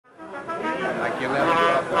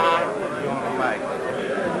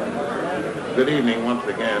Good evening once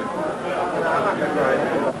again.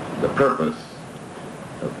 The purpose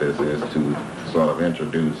of this is to sort of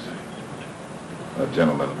introduce a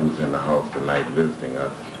gentleman who's in the house tonight visiting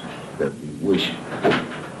us that we wish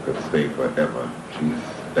could stay forever. He's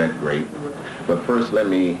that great. But first, let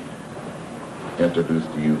me introduce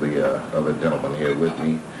to you the other gentleman here with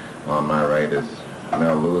me. On my right is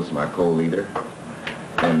Mel Lewis, my co-leader.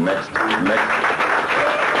 And next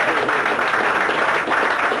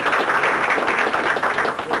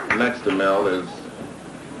to Mel is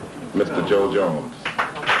Mr. Joe Jones.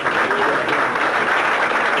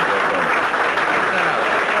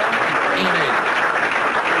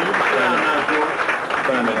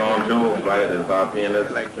 Standing on Joe's right is our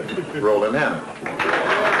pianist, Roland Hanna.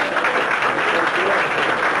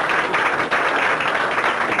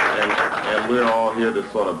 And we're all here to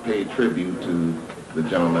sort of pay tribute to the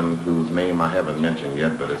gentleman whose name I haven't mentioned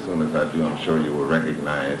yet, but as soon as I do, I'm sure you will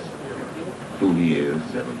recognize who he is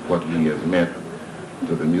and what he has meant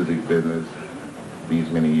to the music business these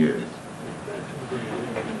many years.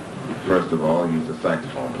 First of all, he's a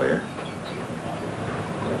saxophone player.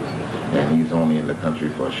 And he's only in the country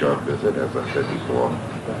for a short visit, as I said before.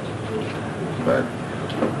 But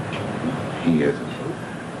he has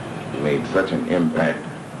made such an impact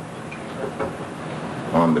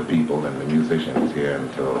on the people and the musicians here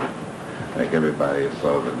until I think everybody is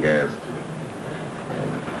sort of aghast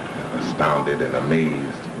and astounded and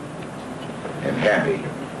amazed and happy,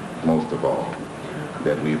 most of all,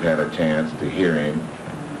 that we've had a chance to hear him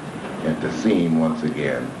and to see him once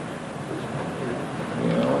again. You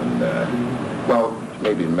know, and, well,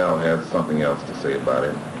 maybe Mel has something else to say about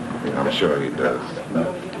it. I'm sure he does.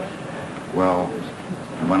 Well,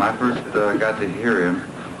 when I first got to hear him,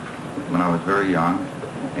 when I was very young,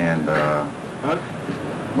 and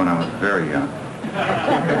when I was very young,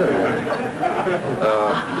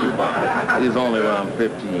 he's only around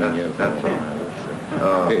 15 years old.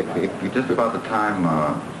 Just about the time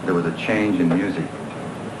there was a change in music.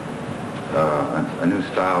 A new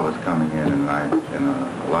style was coming in, and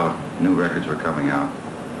a lot of new records were coming out.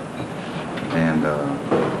 And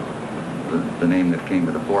the name that came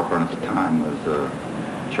to the forefront at the time was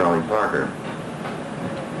Charlie Parker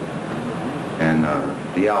and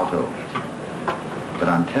the alto. But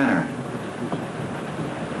on tenor,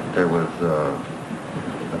 there was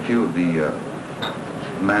a few of the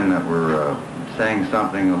men that were saying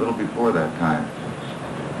something a little before that time.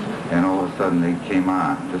 And all of a sudden they came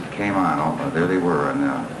on. There they were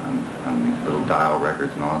on these little dial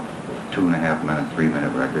records and all, 2.5 minute,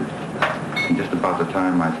 3-minute records. And just about the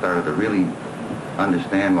time I started to really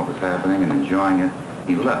understand what was happening and enjoying it,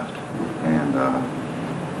 he left. And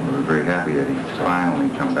we were very happy that he's finally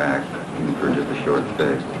come back, even for just a short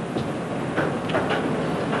stay.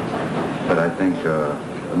 But I think the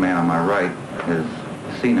man on my right has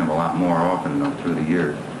seen him a lot more often through the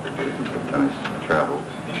years on his travels.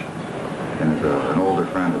 And is an older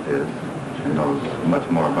friend of his and knows much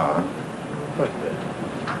more about him.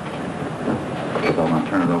 So I'm going to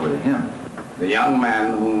turn it over to him. The young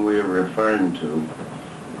man whom we're referring to,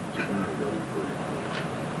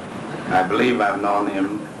 I believe I've known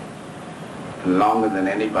him longer than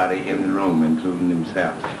anybody in the room, including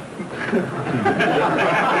himself.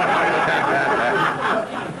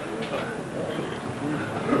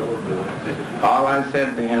 All I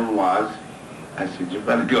said to him was, I said, you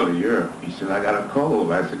better go to Europe. He said, I got a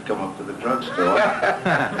cold. I said, come up to the drugstore,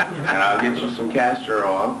 and I'll get you some castor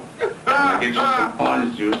oil, and I'll get you some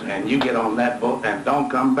orange juice, and you get on that boat and don't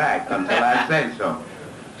come back until I say so.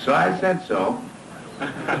 So I said so.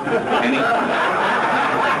 And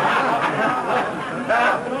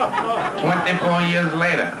 24 years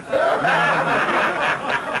later,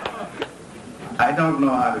 I don't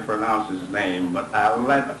know how to pronounce his name, but I'll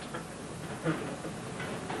let it.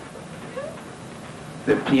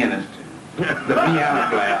 The pianist, the piano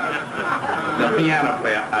player,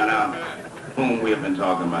 whom we have been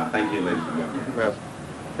talking about. Thank you, ladies and gentlemen.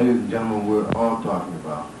 Ladies and gentlemen, we're all talking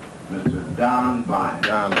about Mr. Don Byas.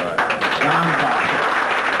 Don Byas. Don Byas.